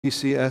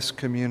PCS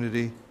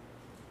community.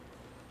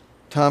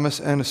 Thomas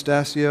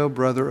Anastasio,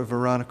 brother of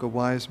Veronica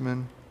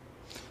Wiseman.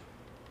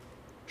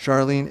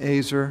 Charlene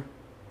Azer,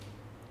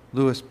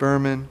 Louis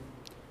Berman,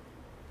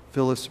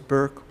 Phyllis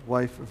Burke,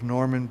 wife of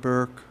Norman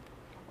Burke.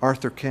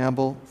 Arthur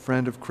Campbell,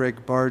 friend of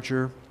Craig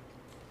Barger.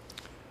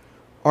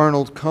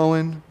 Arnold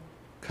Cohen,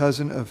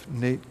 cousin of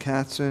Nate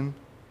Katzen.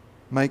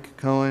 Mike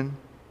Cohen,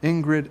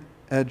 Ingrid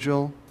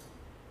Edgel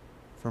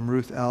from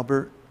Ruth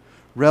Albert.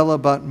 Rella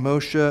Bat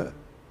Moshe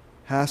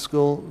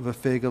Haskell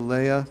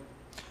Vafegalea.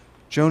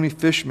 Joni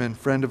Fishman,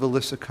 friend of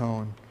Alyssa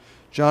Cohen.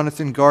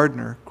 Jonathan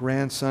Gardner,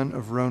 grandson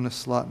of Rona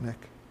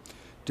Slotnick.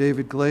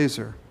 David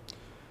Glazer.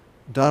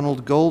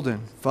 Donald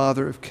Golden,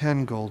 father of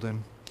Ken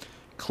Golden.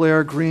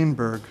 Claire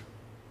Greenberg,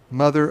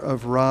 mother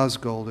of Roz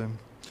Golden.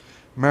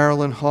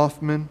 Marilyn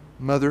Hoffman,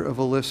 mother of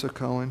Alyssa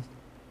Cohen.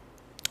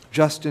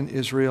 Justin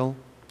Israel.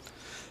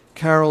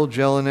 Carol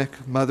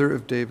Jelinek, mother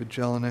of David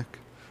Jelinek.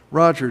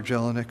 Roger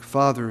Jelinek,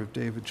 father of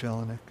David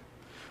Jelinek.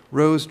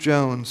 Rose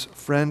Jones,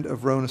 friend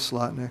of Rona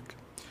Slotnick.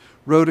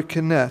 Rhoda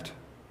Kinnett,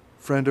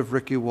 friend of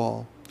Ricky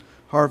Wall.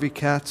 Harvey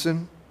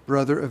Katzen,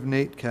 brother of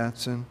Nate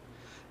Katzen.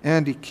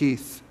 Andy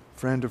Keith,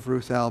 friend of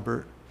Ruth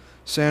Albert.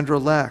 Sandra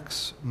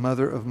Lax,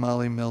 mother of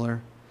Molly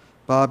Miller.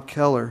 Bob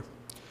Keller.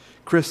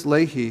 Chris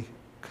Leahy,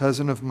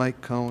 cousin of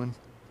Mike Cohen.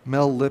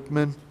 Mel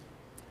Lipman.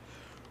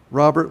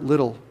 Robert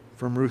Little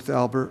from Ruth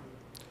Albert.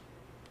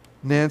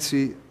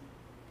 Nancy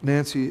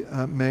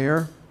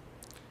Mayer,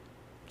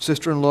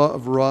 sister-in-law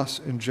of Ross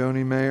and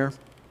Joni Mayer.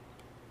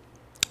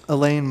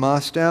 Elaine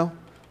Mostow,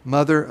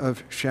 mother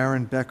of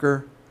Sharon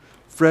Becker.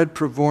 Fred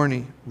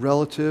Pravorny,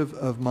 relative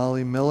of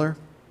Molly Miller.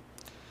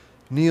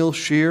 Neil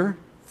Shear,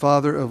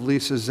 father of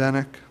Lisa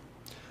Zenek.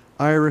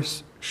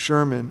 Iris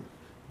Sherman,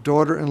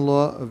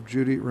 daughter-in-law of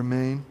Judy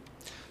Remain.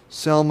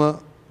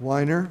 Selma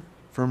Weiner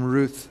from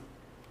Ruth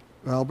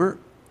Albert.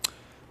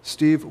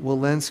 Steve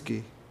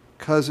Walensky,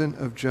 cousin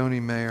of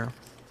Joni Mayer.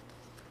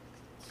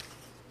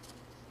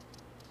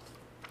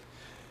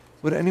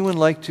 Would anyone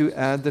like to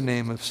add the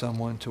name of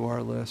someone to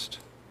our list?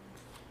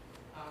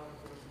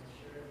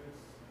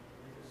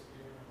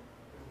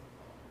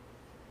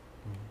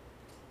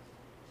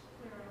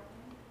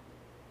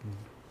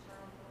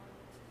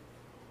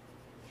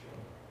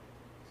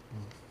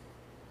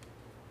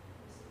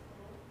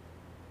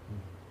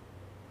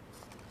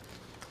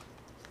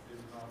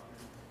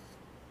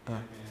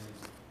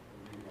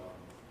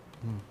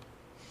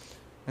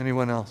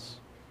 Anyone else?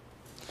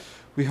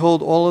 We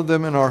hold all of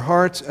them in our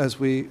hearts as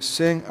we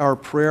sing our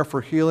prayer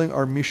for healing,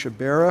 our Misha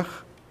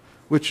Berach,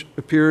 which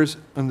appears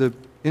on the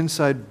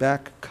inside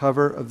back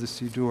cover of the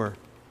Siddur.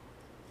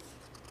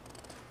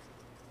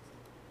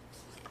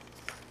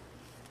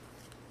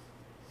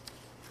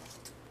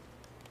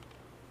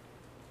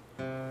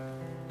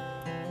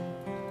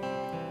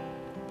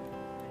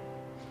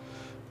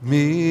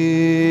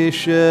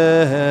 Misha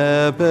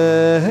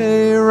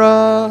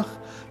Berach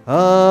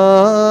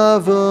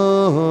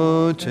Avotenu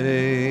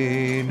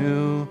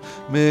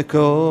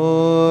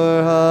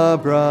Mikor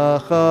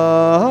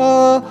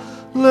habracha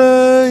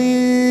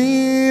leimotenu.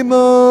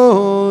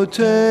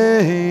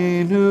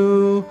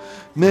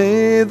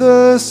 May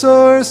the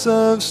source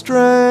of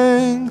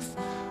strength,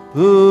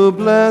 who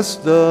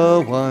blessed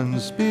the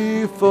ones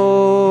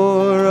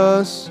before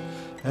us,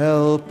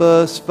 help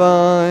us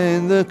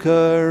find the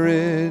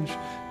courage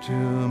to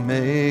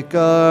make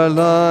our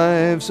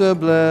lives a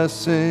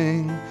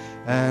blessing,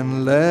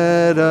 and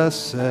let us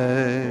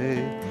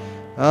say,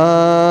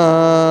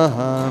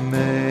 Amen.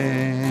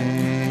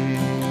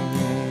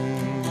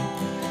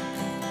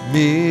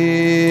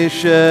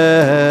 Misha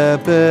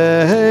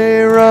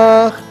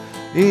Berach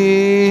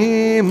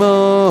imotenu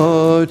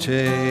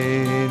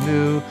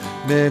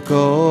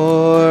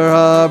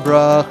Mekor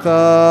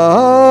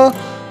habracha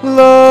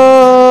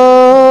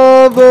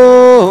lavotenu.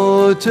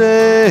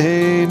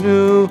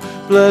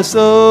 Bless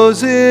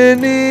those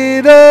in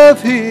need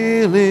of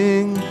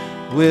healing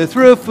with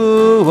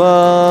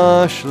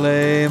refuah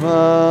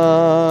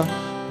shlema,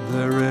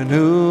 the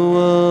renewal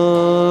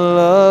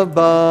of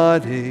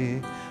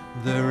body,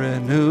 the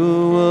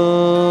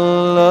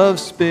renewal of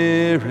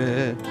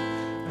spirit,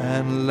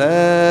 and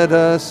let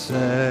us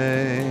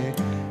say,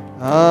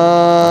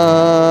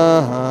 Amen.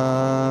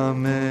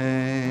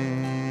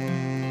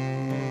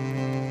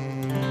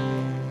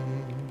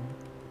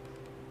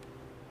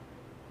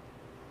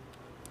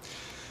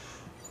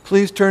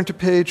 Please turn to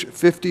page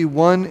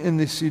 51 in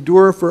the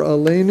Siddur for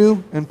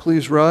Aleinu, and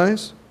please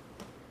rise.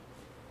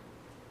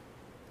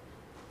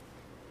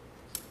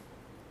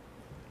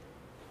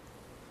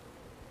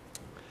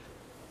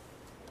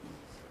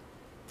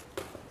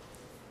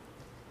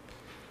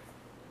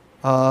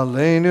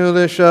 Aleinu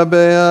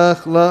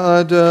l'shabeach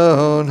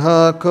la'adon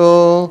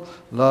hakol,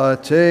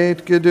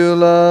 la'tet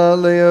gedula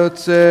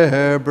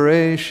le'otzer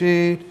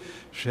breshit,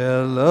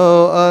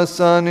 shelo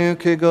asanu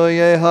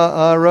kegoye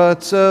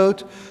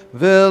ha'aratzot,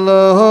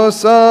 Velo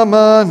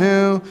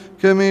samanu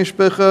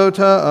kemishpechot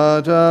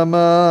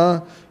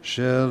ha'adama,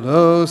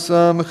 שלא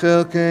שם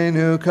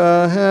חלקנו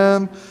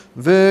כהם,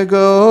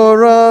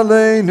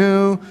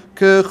 וגורלנו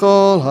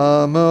ככל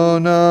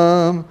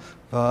המונם.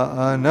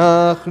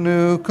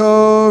 ואנחנו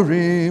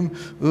קוראים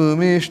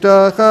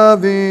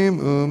ומשתחווים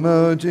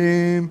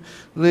ומודים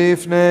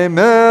לפני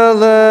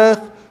מלך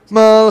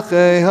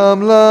מלכי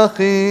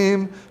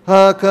המלכים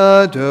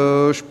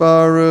הקדוש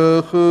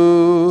ברוך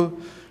הוא,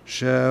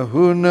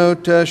 שהוא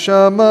נוטה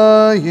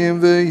שמיים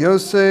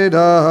ויוסד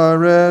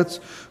הארץ,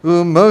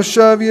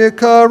 ומושב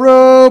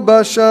יקרו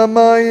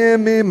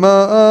בשמיים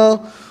ממעל,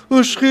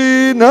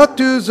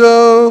 ושכינתו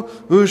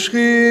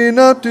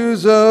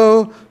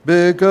זו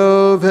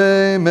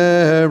בגובה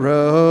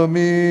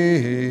מרומים.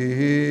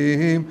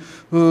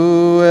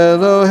 הוא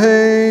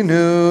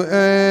אלוהינו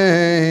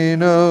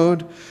אין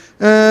עוד,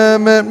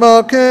 אמת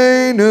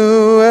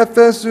מלכנו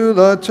אפס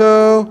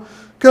זולתו,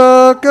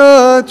 כך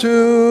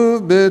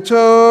כתוב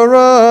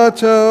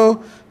בתורתו.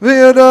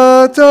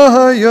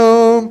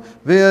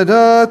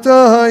 וידעת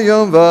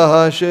היום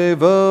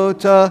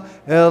והשבות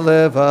אל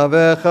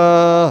לבבך,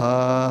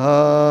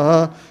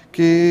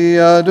 כי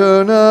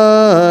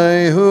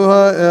אדוני הוא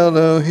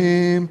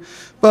האלוהים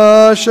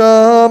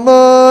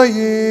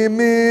בשמיים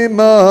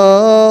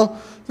ממעל,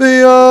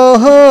 ועל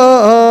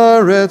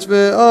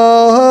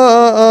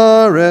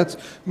הארץ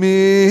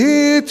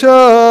מתחת.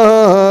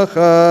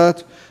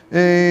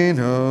 אין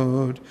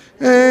עוד.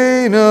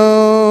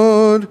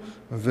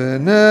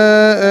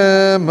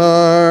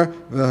 ונאמר,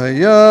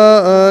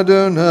 והיה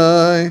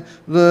אדוני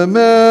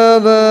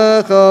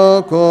למלך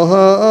על כל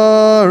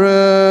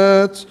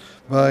הארץ.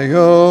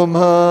 ביום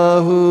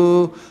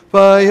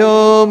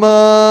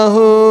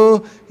ההוא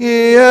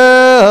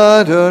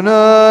יהיה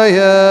אדוני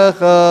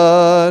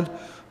אחד,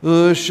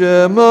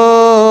 ושמו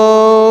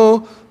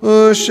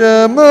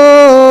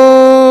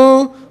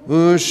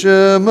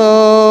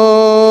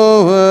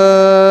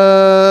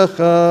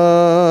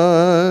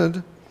אחד.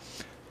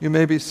 You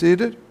may be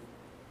seated.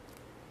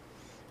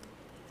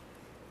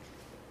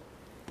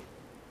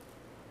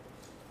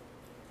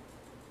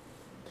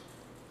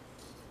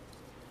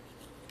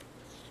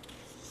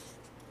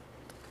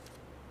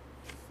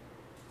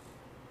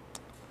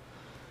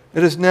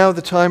 It is now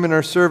the time in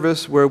our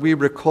service where we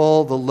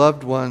recall the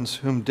loved ones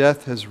whom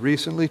death has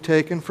recently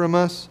taken from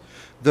us,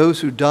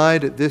 those who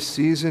died at this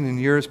season in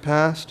years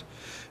past,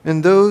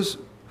 and those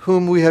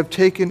whom we have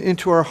taken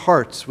into our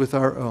hearts with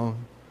our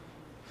own.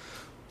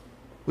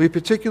 We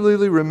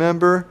particularly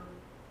remember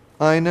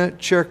Ina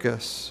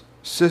Cherkas,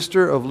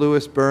 sister of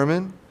Louis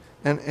Berman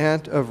and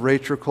aunt of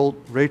Rachel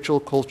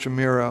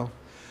Colchimiro,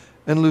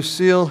 and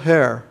Lucille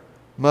Hare,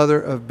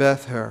 mother of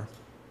Beth Hare,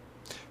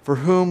 for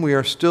whom we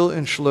are still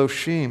in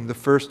Shloshim, the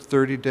first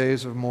 30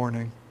 days of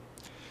mourning.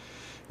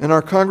 And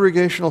our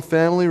congregational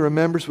family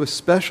remembers with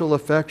special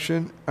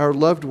affection our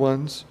loved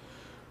ones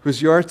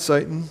whose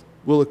Yahrzeit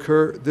will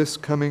occur this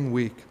coming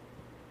week.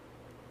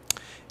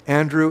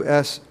 Andrew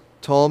S.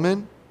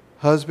 Tallman,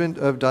 husband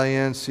of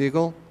Diane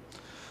Siegel;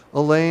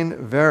 Elaine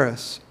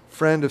Veris,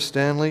 friend of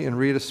Stanley and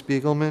Rita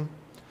Spiegelman;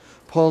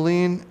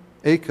 Pauline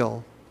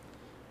Akel,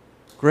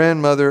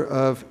 grandmother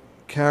of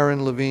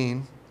Karen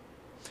Levine;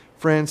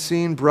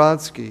 Francine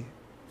Brodsky,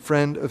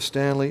 friend of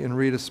Stanley and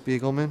Rita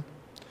Spiegelman;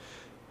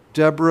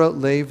 Deborah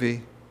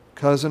Levy,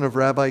 cousin of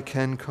Rabbi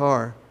Ken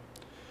Carr;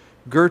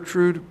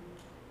 Gertrude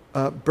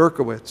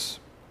Berkowitz,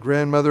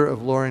 grandmother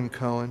of Lauren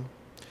Cohen;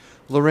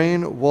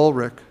 Lorraine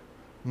Walrick,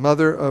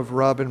 mother of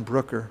Robin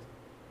Brooker;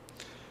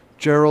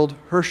 Gerald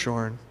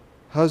Hirshorn,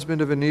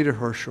 husband of Anita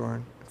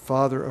Hirshorn,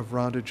 father of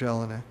Rhonda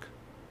Jelinek.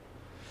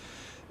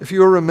 If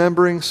you are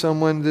remembering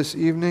someone this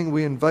evening,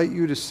 we invite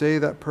you to say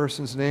that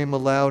person's name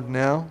aloud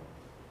now.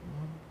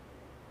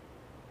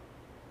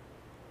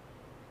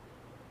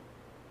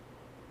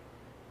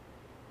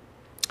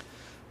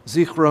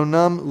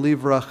 Zichronam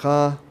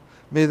livracha.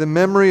 May the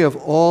memory of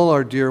all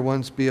our dear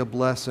ones be a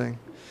blessing.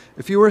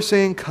 If you are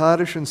saying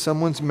Kaddish in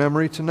someone's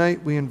memory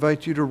tonight, we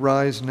invite you to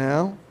rise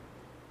now.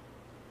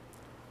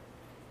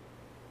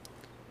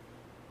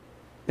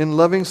 In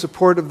loving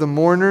support of the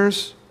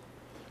mourners,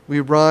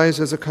 we rise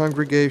as a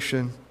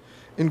congregation.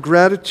 In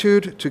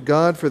gratitude to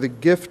God for the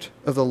gift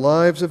of the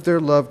lives of their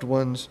loved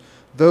ones,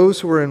 those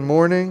who are in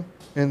mourning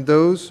and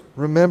those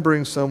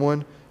remembering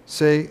someone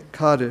say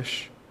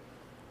Kaddish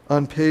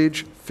on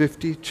page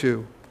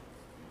 52.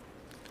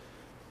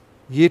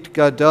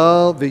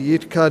 Yitgadal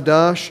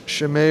v'yitkadash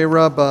shemei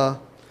Rabbah,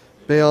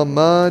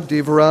 be'alma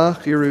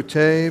divrach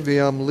yirutei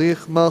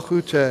v'yamlich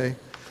malchutei,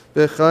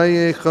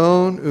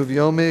 b'chayechon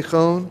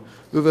uvyomechon,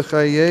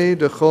 uv'chayei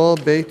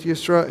dechol Beit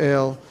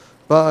Yisrael,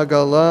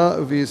 ba'agala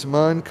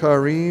uv'izman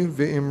karim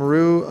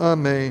v'imru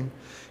amen.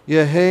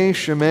 Yehei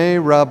shemei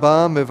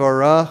Rabbah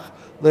mevarach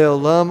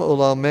le'olam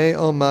olamei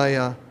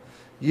omaya.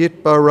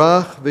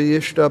 Yitbarach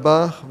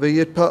v'yishtabach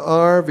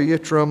v'yitpa'ar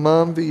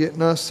v'yitramam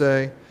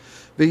v'yitnaseh.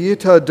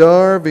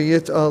 V'yitadar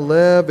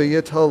v'yitaleh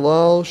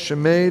v'yithalal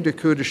shemei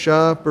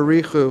dekudesha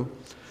barichu.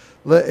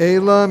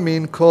 Le'ela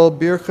min kol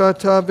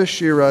birchata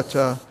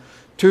v'shirata.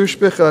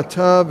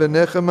 Tushbechata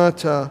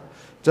v'nechemata.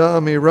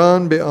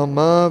 Da'amiran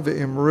be'alma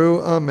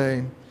v'imru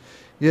amen.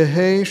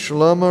 Yehi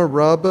Shlama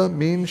Rabba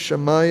Min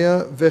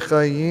Shemaya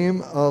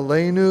V'chayim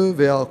Aleinu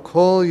Ve'al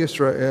Kol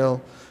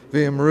Yisrael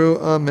V'imru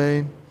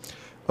Amen.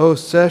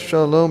 Oseh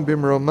Shalom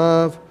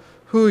Bimromav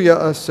Hu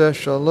Ya'aseh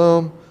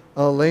Shalom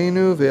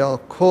Aleinu Ve'al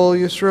Kol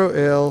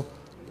Yisrael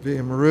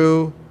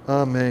V'imru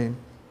Amen.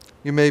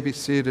 You may be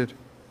seated.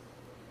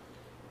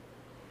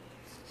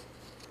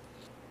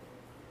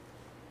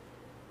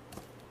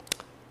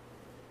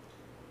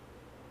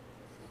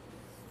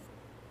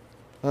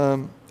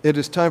 It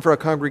is time for our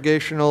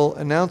congregational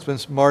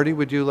announcements. Marty,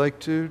 would you like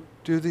to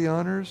do the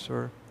honors,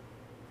 or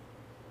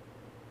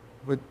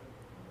would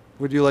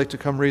you like to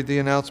come read the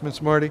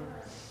announcements, Marty?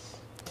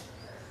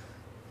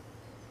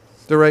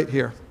 They're right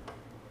here.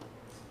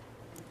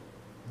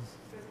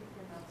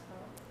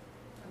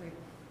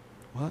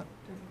 What?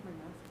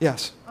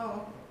 Yes.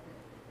 Oh.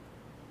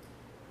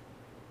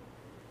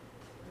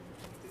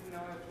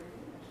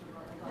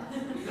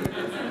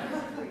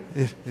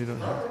 You don't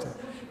have to.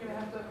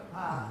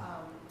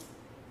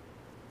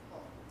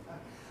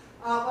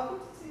 Welcome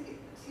to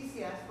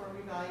TCS, where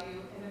we value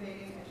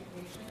innovating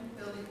education,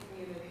 building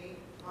community,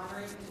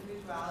 honoring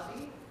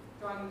individuality,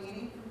 drawing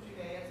meaning from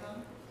Judaism,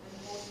 and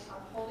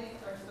upholding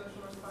our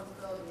social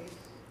responsibilities.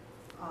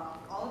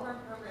 All of our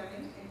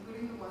programming,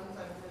 including the ones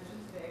I've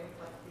mentioned today,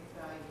 reflect these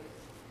values.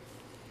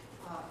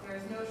 There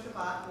is no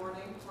Shabbat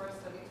morning for a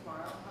study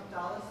tomorrow.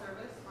 Havdalah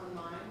service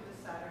online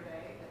this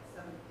Saturday at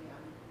 7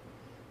 p.m.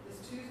 This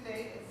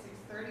Tuesday at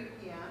 6:30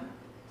 p.m.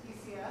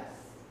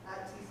 TCS,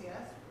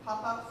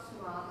 pop-up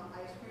Sulam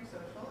ice cream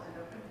social and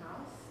open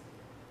house.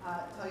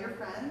 Tell your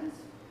friends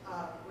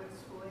with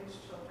school-aged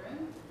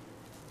children.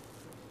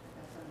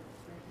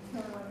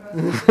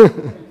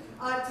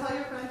 Tell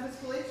your friends with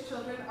school-aged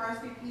children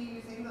RSVP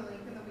using the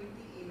link in the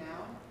weekly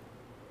email. I'm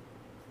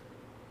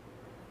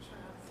not sure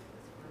how to say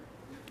this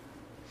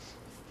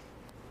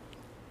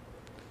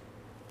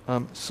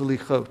word.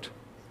 Selichot.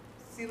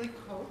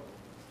 Selichot,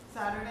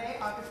 Saturday,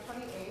 August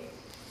 28th.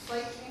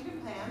 Slight change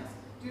in plans.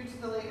 Due to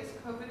the latest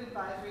COVID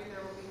advisory, there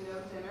will be no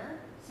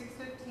dinner.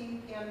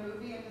 6:15 p.m.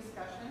 movie and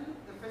discussion.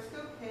 The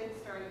Frisco Kids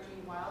starring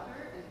Gene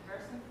Wilder and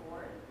Harrison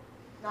Ford.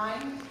 9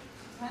 to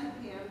 10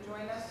 p.m.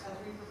 Join us as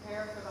we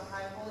prepare for the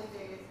High Holy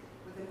Days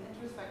with an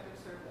introspective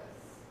service.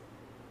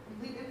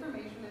 Complete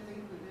information is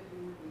included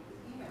in your weekly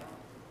email.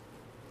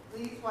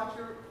 Please watch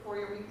for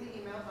your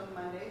weekly emails on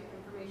Monday.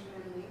 Information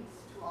and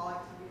links to all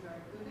activities are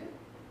included.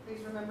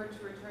 Please remember to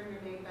return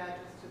your name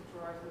badges to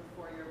drawers in the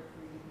foyer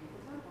before you leave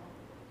the temple.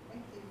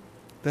 Thank you.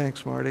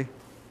 Thanks, Marty.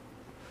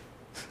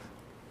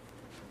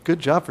 Good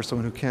job for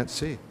someone who can't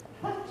see.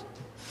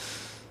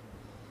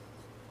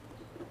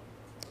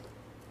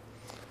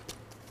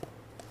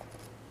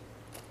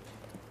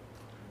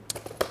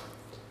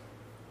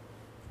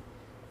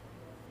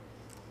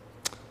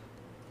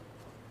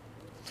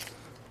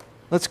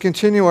 Let's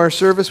continue our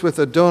service with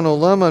Adon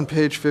Olam on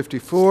page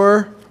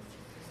 54.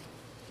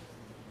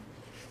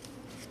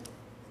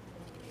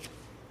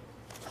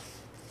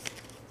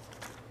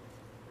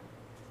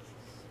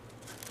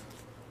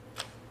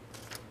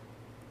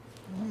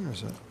 Where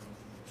is it?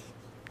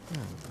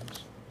 There it is.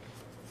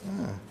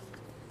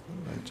 What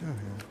did I do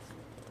here?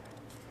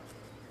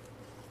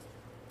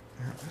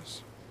 There it is.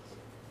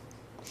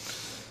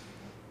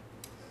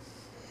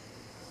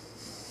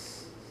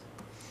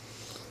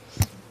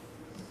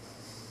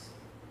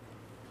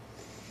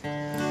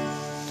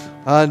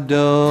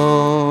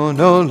 Adon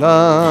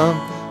Olam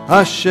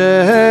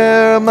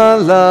Asher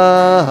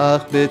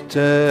Malach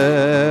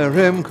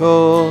B'terem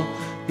Kol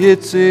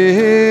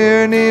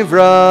Yitzir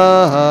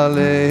Nivra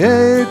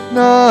Le'et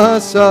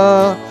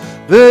Nasa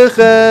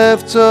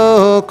V'chefzo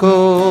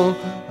Kol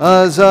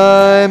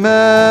Azai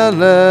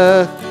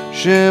Melech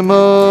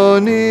Shemo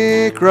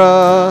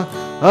Nikra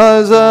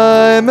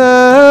Azai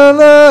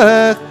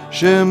Melech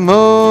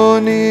Shemo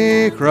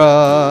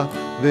Nikra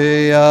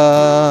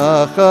V'yacharei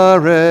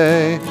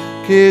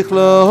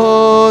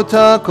Kichlot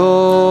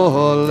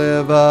HaKol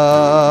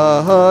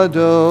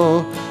Levado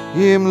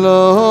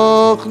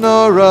Yimloch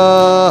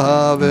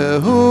Nora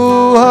V'hu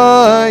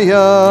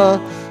Haya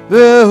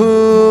V'hu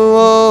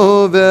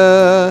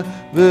Oveh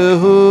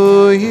V'hu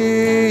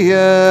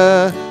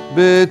Yiyeh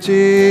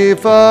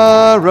B'tifara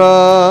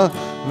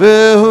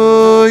V'hu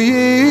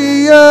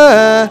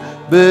Yiyeh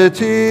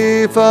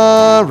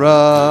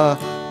B'tifara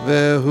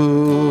V'hu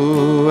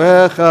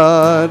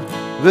Echad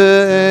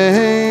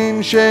V'ein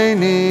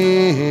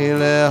Sheni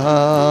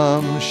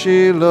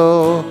Lehamshilo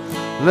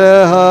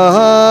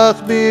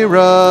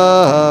Lehachbira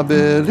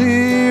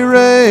B'li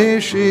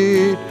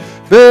Reshit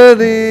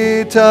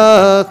B'li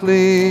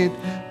Tachlit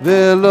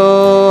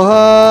V'lo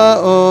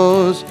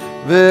Ha'oz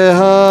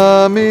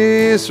V'hamisra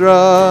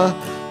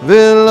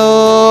V'lo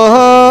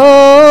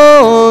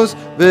Ha'oz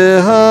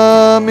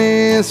V'hamisra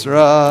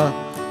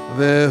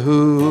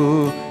V'hu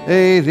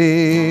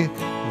Eiri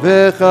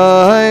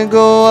V'chai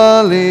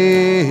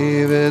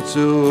Goali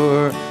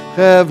V'tzur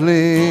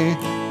Chevli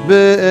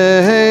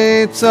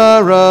B'eitzara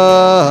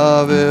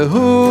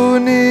V'hu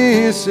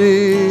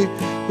Nisi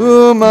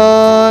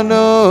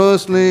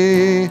Umanos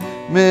Li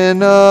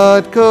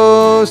Minat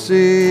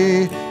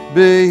Kosi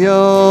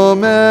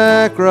biyom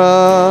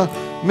ekra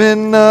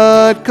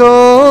minnat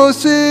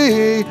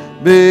kosi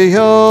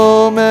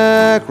biyom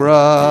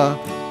ekra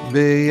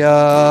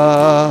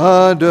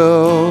biyado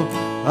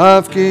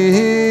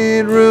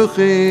afkid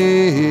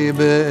ruchi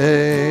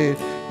be'et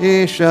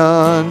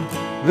ishan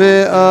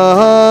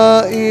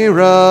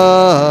ve'a'ira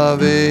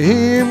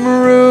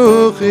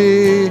ve'imruchi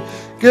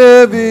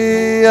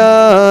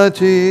Geviati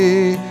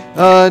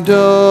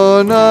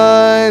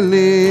Adonai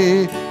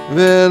li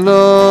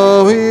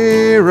velo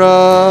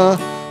ira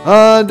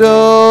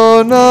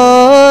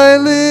Adonai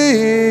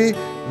li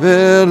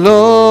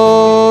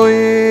velo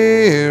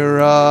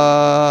ira.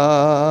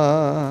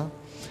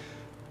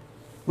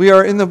 We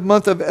are in the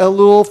month of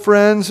Elul,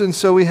 friends, and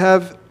so we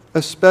have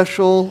a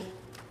special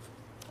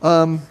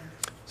psalm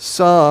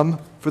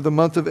for the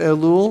month of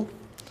Elul.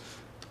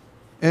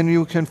 And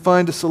you can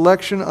find a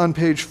selection on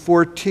page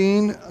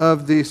 14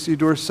 of the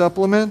Siddur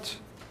supplement.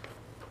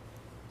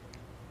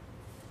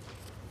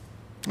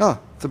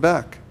 The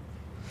back.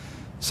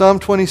 Psalm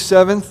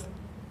 27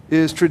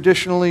 is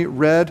traditionally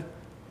read,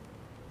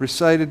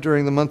 recited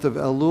during the month of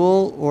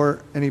Elul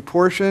or any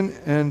portion,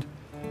 and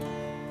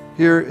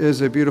here is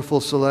a beautiful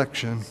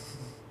selection.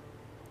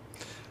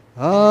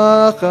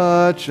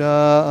 Achat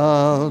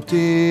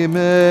sha'alti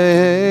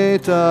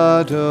me'et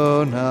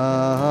Adonai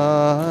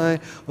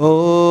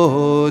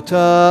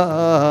ota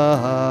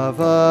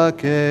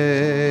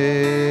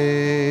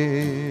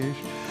avakesh.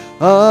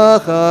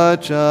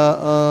 Achat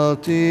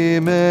sha'alti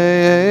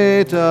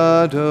me'et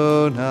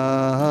Adonai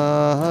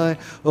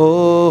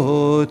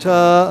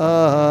ota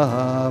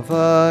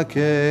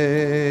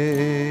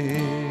avakesh.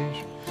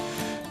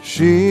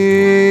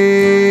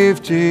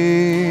 Shivti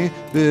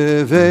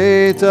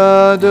beveit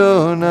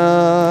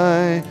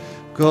Adonai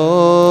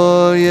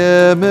kol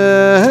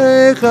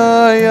yemei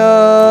chayai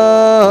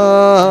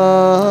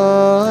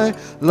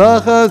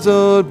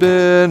lachazot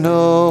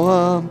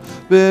benoam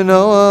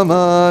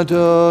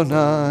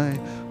Adonai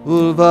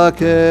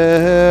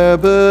ulvaker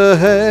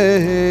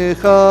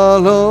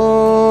beheichalo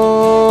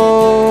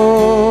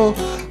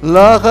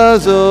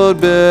lachazot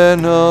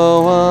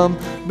benoam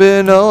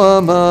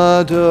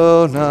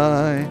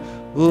Adonai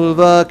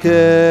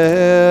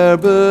ulvaker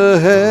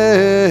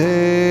beheichalo.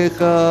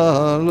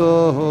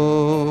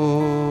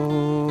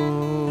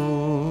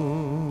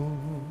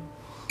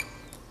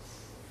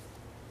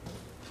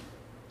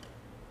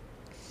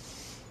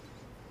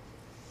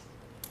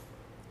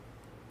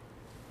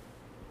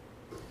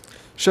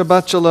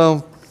 Shabbat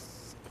Shalom.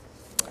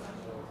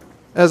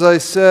 As I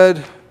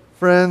said,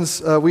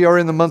 friends, we are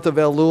in the month of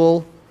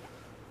Elul.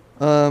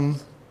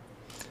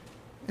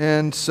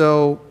 And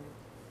so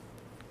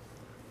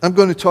I'm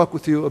going to talk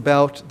with you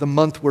about the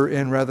month we're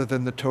in rather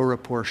than the Torah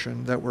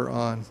portion that we're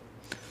on.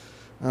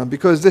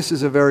 Because this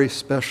is a very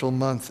special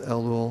month,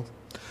 Elul.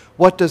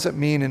 What does it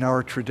mean in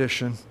our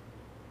tradition?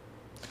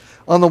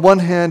 On the one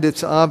hand,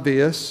 it's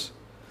obvious.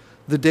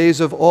 The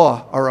days of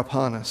awe are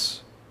upon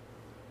us.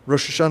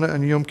 Rosh Hashanah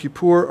and Yom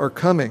Kippur are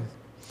coming.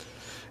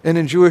 And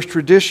in Jewish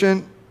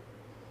tradition,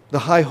 the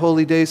high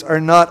holy days are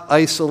not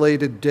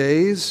isolated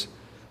days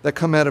that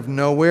come out of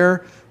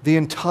nowhere. The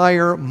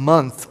entire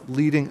month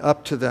leading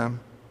up to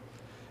them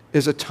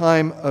is a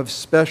time of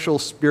special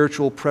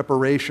spiritual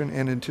preparation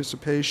and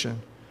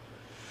anticipation.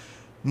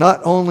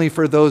 Not only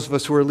for those of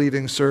us who are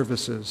leading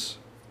services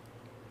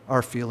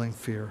are feeling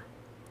fear.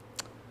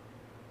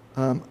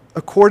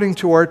 According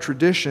to our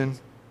tradition,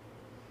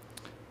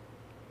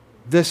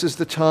 this is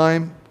the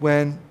time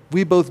when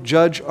we both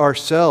judge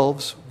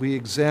ourselves, we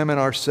examine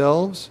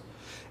ourselves,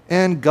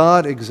 and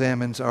God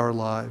examines our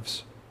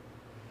lives.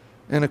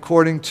 And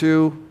according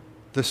to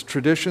this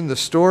tradition, the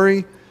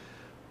story,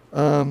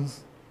 God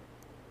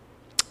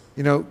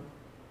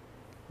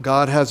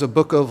has a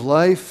book of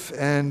life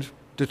and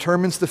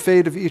determines the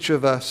fate of each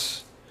of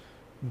us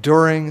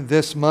during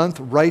this month,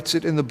 writes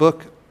it in the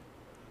book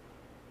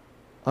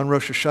on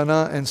Rosh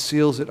Hashanah, and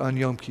seals it on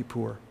Yom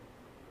Kippur.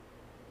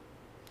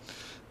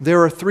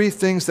 There are three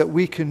things that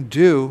we can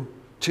do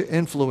to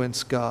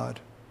influence God,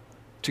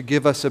 to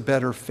give us a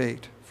better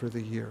fate for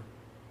the year,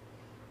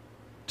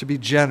 to be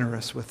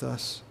generous with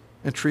us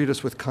and treat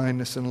us with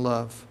kindness and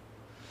love.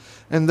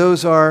 And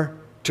those are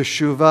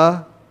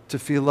teshuvah,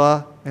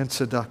 tefillah, and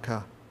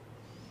tzedakah.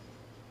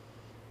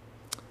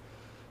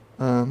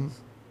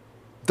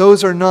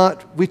 Those are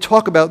not, we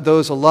talk about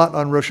those a lot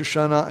on Rosh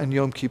Hashanah and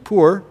Yom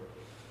Kippur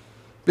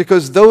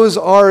because those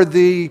are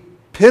the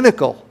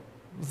pinnacle.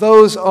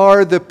 Those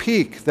are the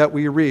peak that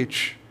we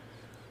reach.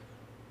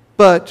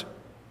 But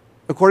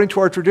according to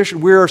our tradition,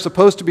 we are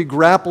supposed to be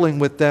grappling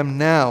with them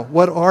now.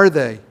 What are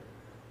they?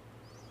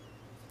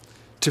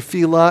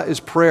 Tefillah is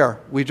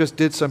prayer. We just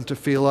did some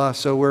tefillah,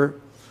 so we're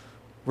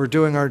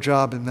doing our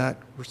job in that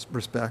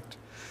respect.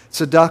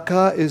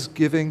 Tzedakah is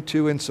giving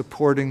to and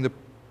supporting the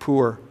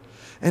poor.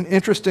 And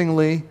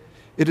interestingly,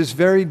 it is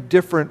very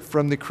different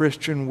from the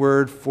Christian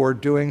word for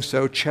doing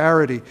so,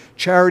 charity.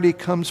 Charity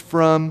comes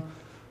from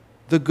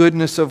the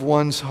goodness of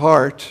one's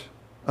heart,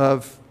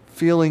 of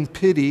feeling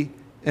pity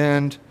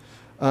and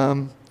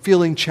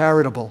feeling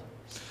charitable.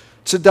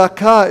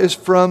 Tzedakah is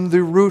from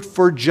the root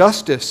for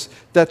justice,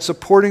 that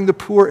supporting the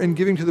poor and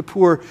giving to the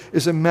poor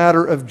is a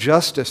matter of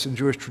justice in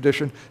Jewish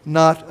tradition,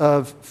 not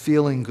of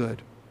feeling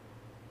good.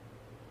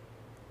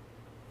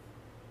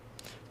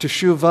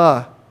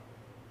 Teshuvah,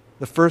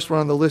 the first one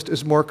on the list,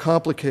 is more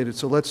complicated,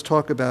 so let's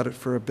talk about it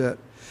for a bit.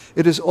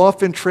 It is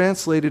often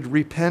translated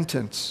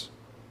repentance,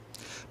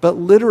 but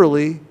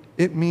literally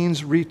it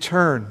means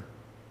return.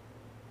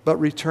 But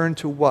return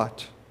to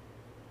what?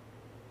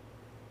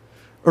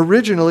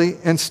 Originally,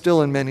 and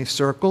still in many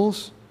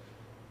circles,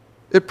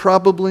 it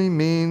probably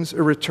means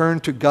a return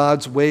to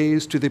God's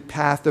ways, to the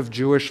path of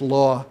Jewish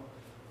law,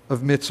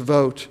 of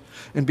mitzvot,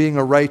 and being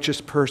a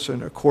righteous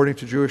person according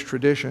to Jewish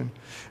tradition.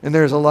 And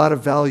there's a lot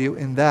of value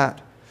in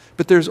that.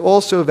 But there's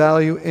also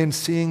value in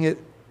seeing it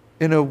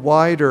in a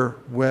wider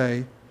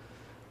way.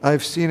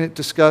 I've seen it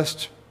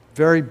discussed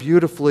very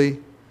beautifully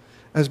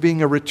as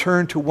being a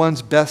return to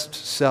one's best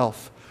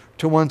self,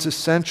 to one's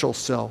essential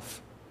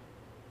self.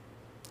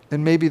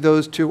 And maybe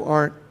those two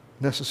aren't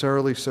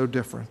necessarily so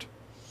different.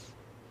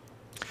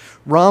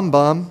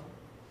 Rambam,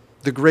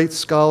 the great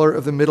scholar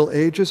of the Middle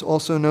Ages,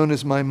 also known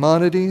as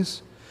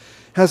Maimonides,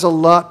 has a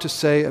lot to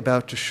say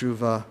about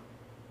teshuvah.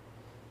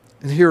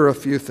 And here are a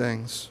few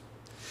things.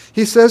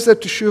 He says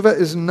that teshuvah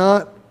is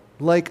not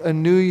like a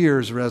New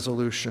Year's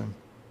resolution.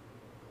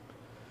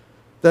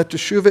 That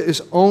teshuvah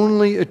is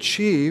only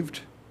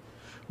achieved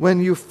when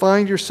you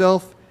find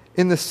yourself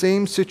in the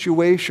same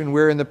situation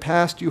where in the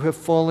past you have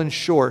fallen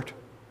short,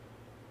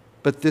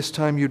 but this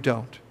time you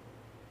don't.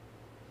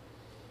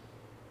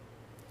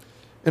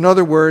 In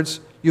other words,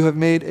 you have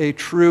made a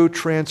true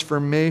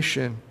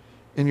transformation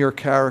in your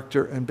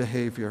character and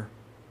behavior.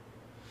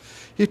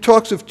 He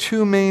talks of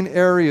two main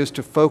areas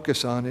to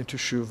focus on in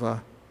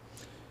teshuvah: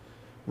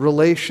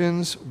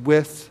 relations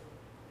with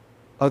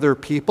other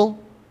people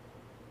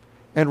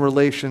and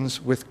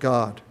relations with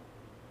God.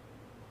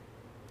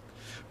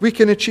 We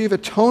can achieve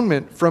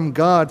atonement from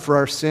God for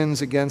our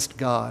sins against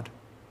God,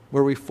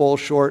 where we fall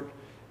short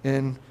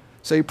in,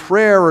 say,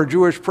 prayer or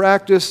Jewish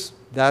practice.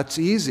 That's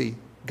easy.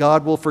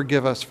 God will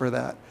forgive us for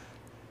that.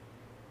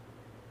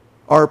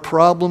 Our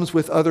problems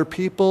with other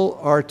people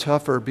are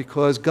tougher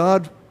because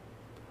God,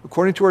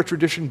 according to our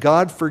tradition,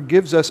 God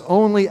forgives us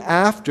only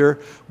after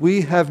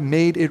we have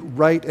made it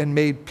right and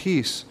made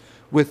peace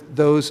with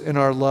those in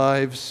our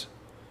lives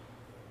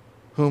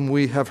whom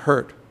we have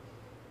hurt.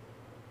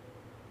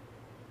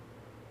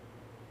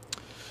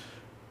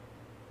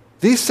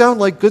 These sound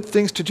like good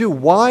things to do.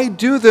 Why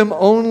do them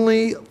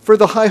only for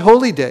the high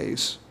holy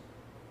days?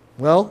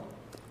 Well,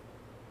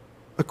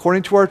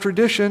 according to our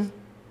tradition,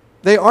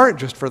 they aren't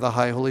just for the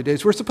high holy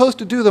days. We're supposed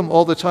to do them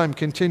all the time,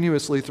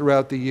 continuously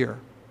throughout the year.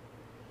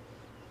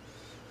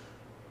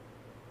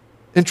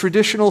 In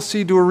traditional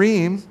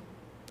Sidurim,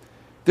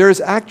 there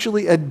is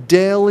actually a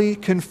daily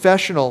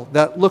confessional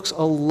that looks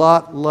a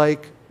lot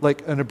like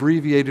an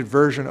abbreviated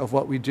version of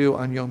what we do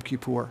on Yom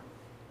Kippur.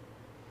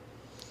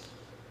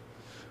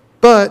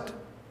 But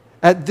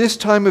at this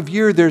time of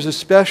year, there's a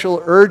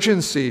special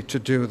urgency to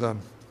do them.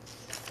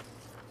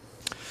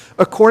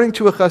 According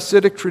to a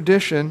Hasidic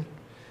tradition,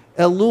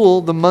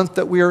 Elul, the month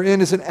that we are in,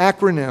 is an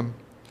acronym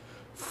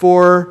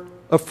for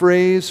a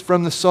phrase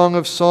from the Song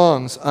of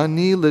Songs,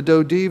 Ani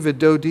lidodi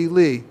v'dodi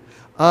li.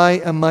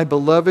 I am my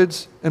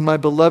beloved's, and my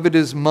beloved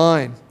is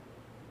mine.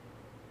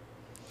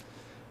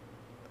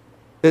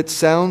 It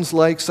sounds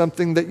like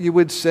something that you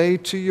would say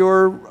to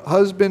your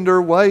husband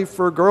or wife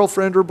or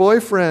girlfriend or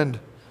boyfriend.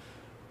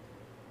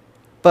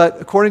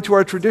 But according to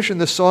our tradition,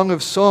 the Song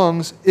of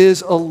Songs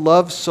is a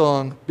love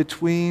song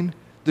between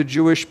the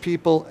Jewish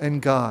people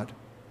and God.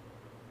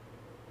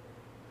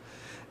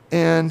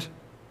 And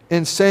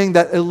in saying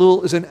that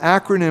Elul is an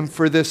acronym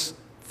for this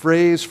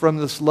phrase from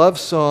this love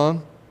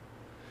song,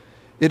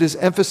 it is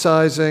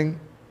emphasizing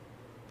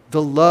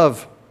the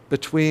love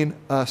between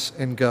us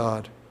and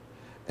God,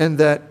 and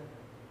that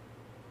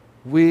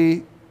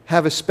we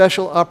have a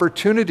special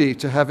opportunity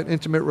to have an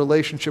intimate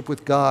relationship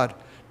with God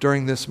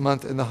during this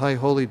month in the high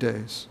holy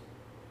days.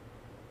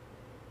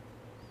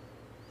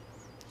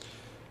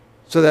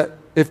 So that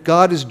if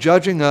God is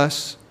judging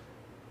us,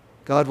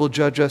 God will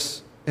judge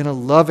us in a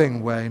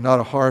loving way, not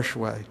a harsh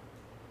way.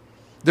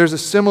 There's a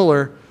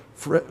similar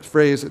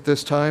phrase at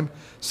this time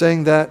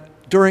saying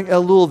that during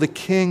Elul, the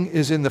king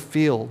is in the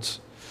fields,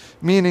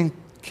 meaning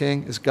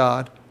king is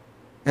God,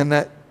 and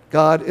that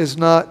God is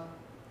not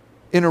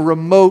in a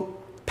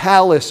remote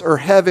palace or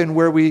heaven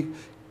where we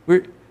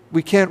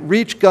can't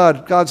reach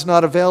God. God's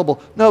not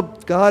available. No,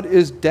 God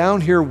is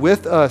down here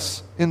with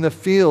us in the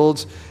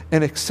fields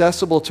and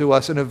accessible to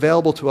us and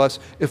available to us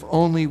if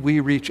only we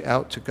reach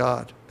out to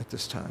God at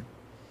this time.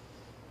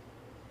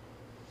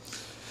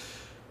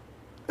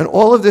 And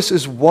all of this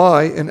is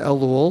why in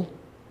Elul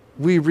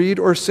we read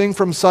or sing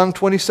from Psalm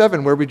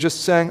 27, where we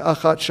just sang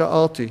Achat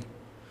Sha'alti,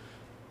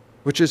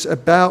 which is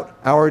about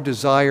our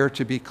desire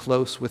to be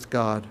close with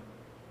God.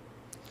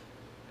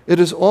 It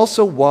is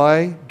also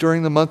why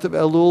during the month of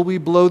Elul we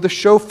blow the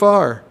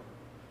shofar.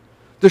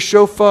 The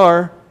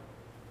shofar,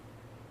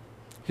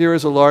 here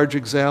is a large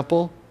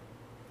example.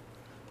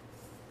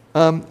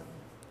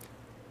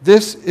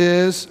 This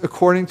is,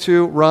 according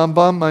to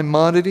Rambam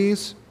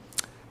Maimonides,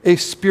 a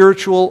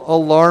spiritual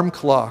alarm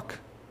clock.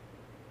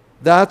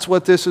 That's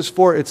what this is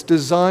for. It's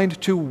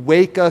designed to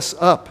wake us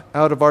up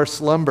out of our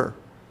slumber.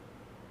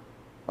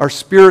 Our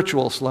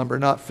spiritual slumber,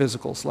 not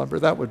physical slumber.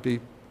 That would be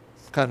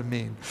kind of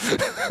mean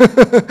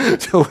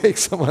to wake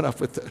someone up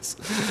with this.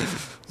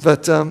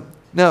 But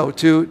no,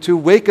 to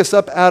wake us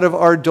up out of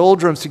our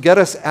doldrums, to get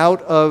us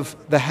out of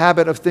the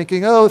habit of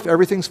thinking, oh, if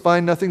everything's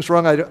fine, nothing's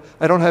wrong,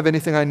 I don't have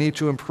anything I need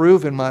to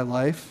improve in my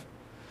life.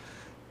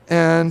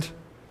 And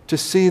to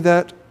see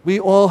that we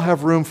all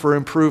have room for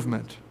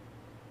improvement.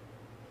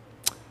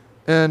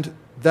 And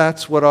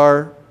that's what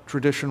our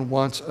tradition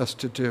wants us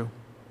to do.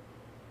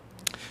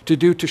 To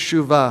do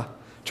teshuvah,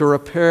 to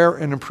repair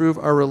and improve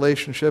our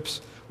relationships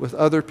with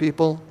other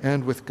people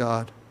and with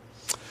God.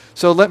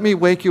 So let me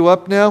wake you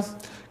up now.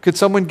 Could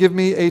someone give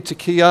me a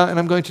tekiah? And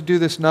I'm going to do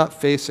this not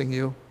facing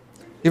you.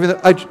 Even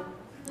though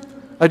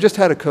I just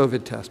had a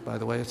COVID test, by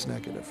the way. It's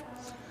negative.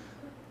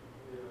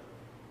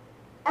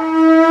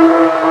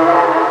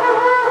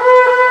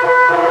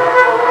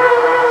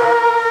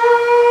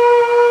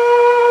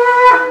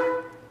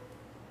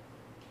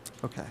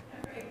 Okay.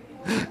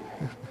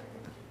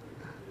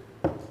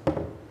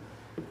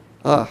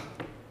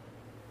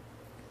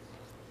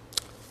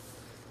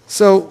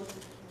 So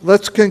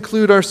let's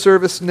conclude our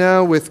service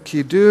now with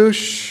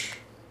Kiddush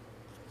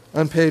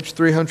on page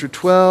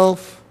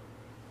 312.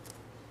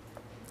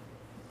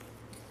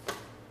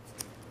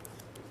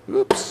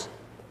 Oops.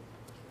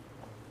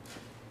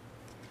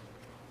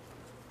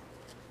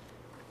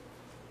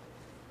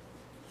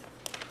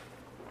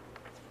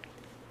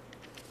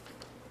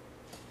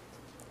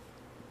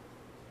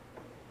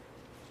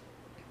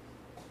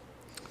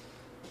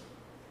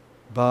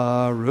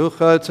 Baruch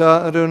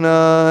atah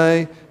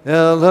Adonai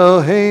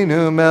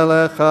Eloheinu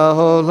melech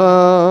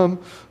haolam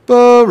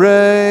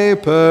borei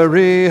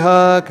peri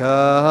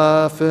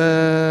hakafen.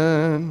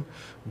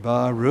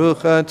 Baruch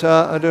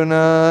atah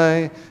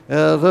Adonai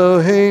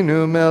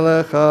Eloheinu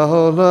melech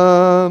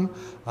haolam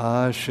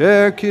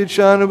asher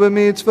kitshanu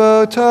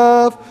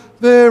b'mitzvotav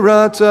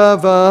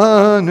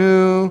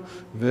v'ratzavanu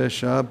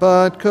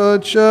v'shabbat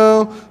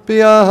kodsho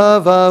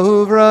b'ahava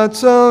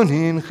uvratzon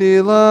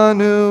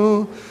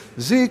hinchilanu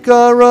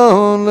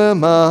Zikaron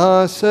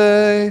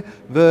lema'aseh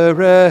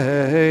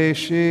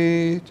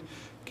v'reishit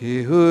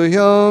ki hu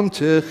yom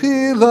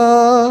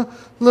techila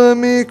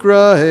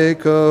lemikra'e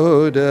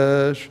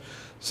kodesh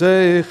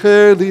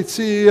zecher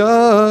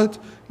litziat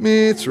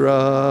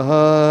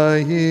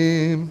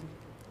Mitzrayim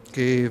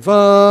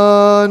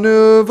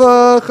kivanu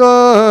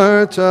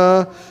v'acharta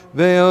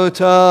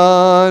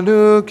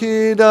ve'otanu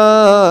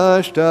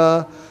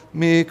kidashta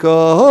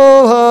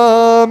mikol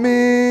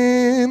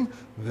hamim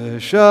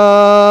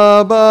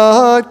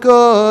V'shabbat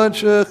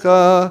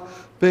kodshecha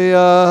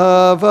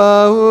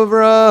b'ahava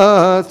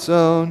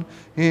uvratzon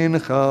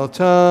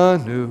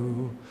hinchaltanu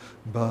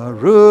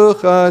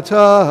Baruch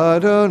atah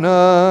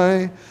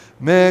Adonai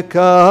mekadesh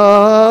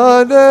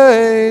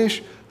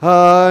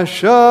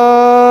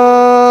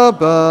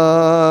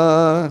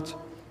hashabbat.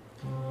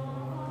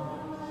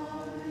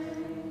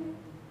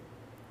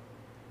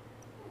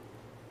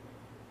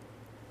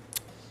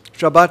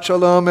 Shabbat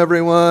shalom,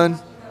 everyone.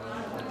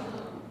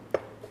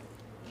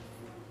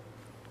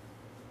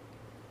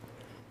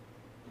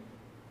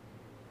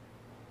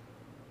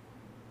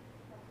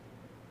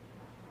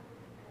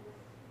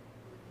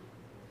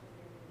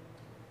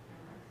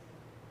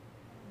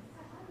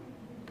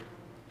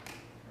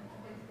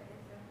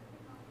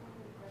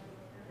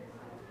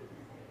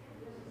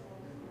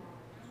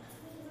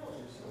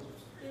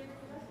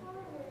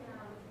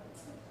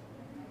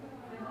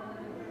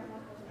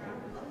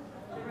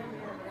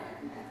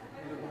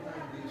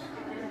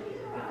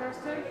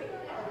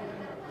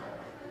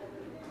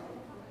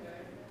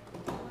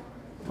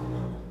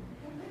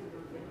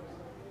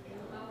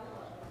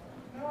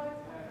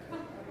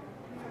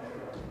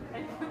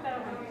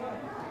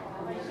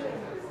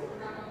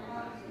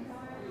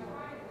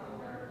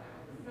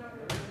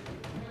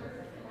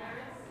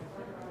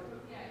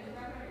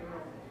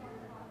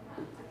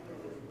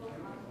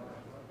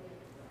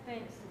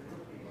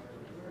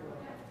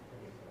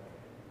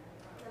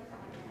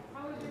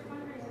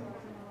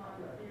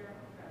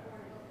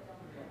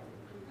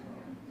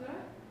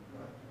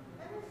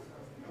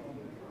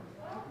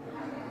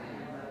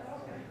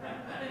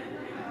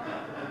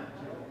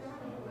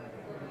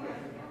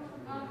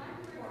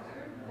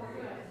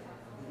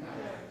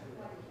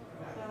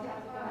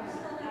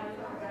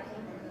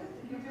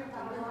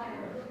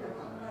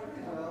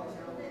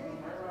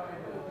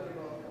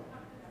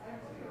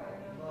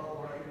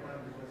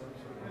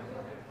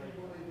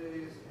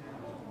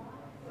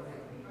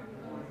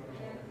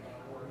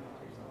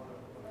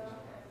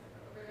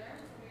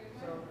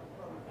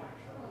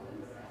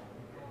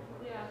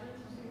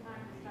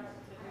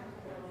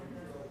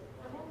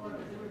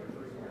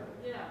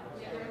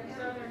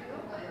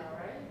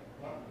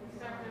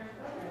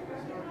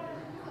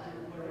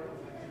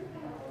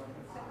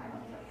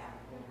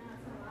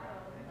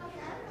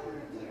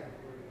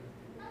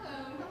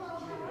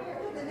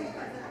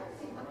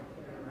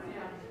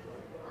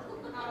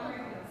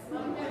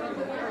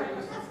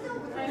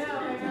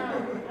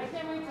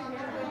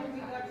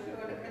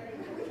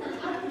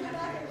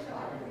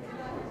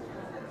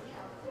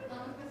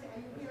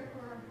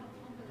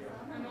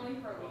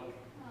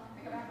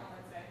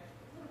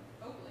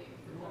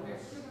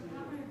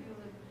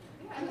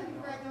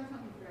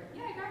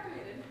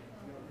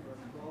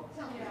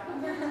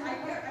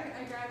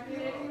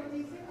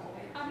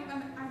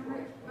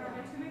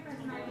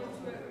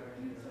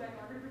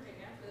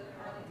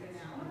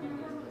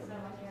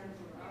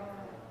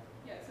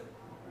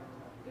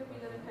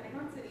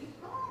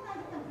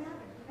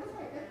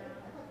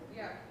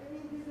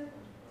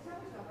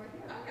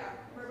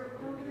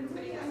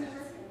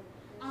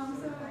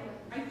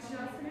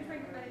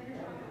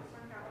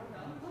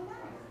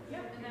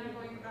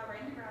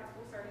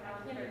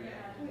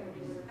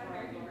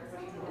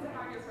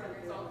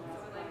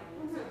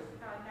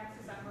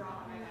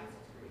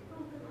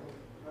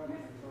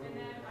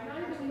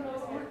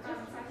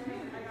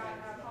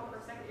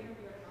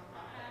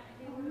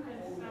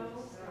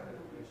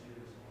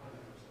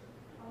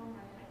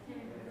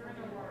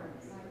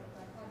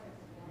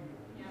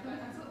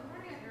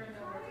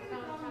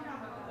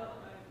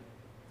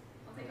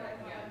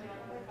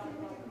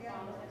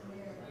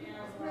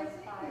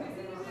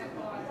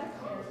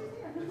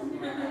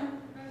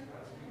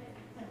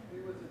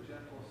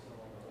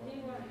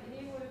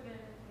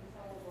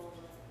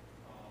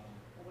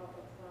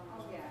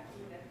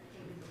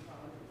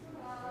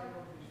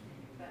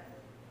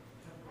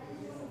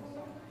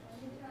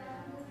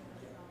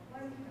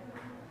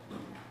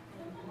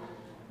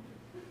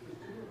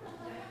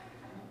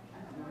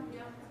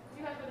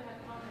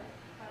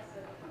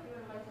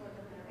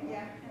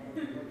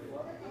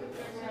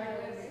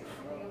 Right.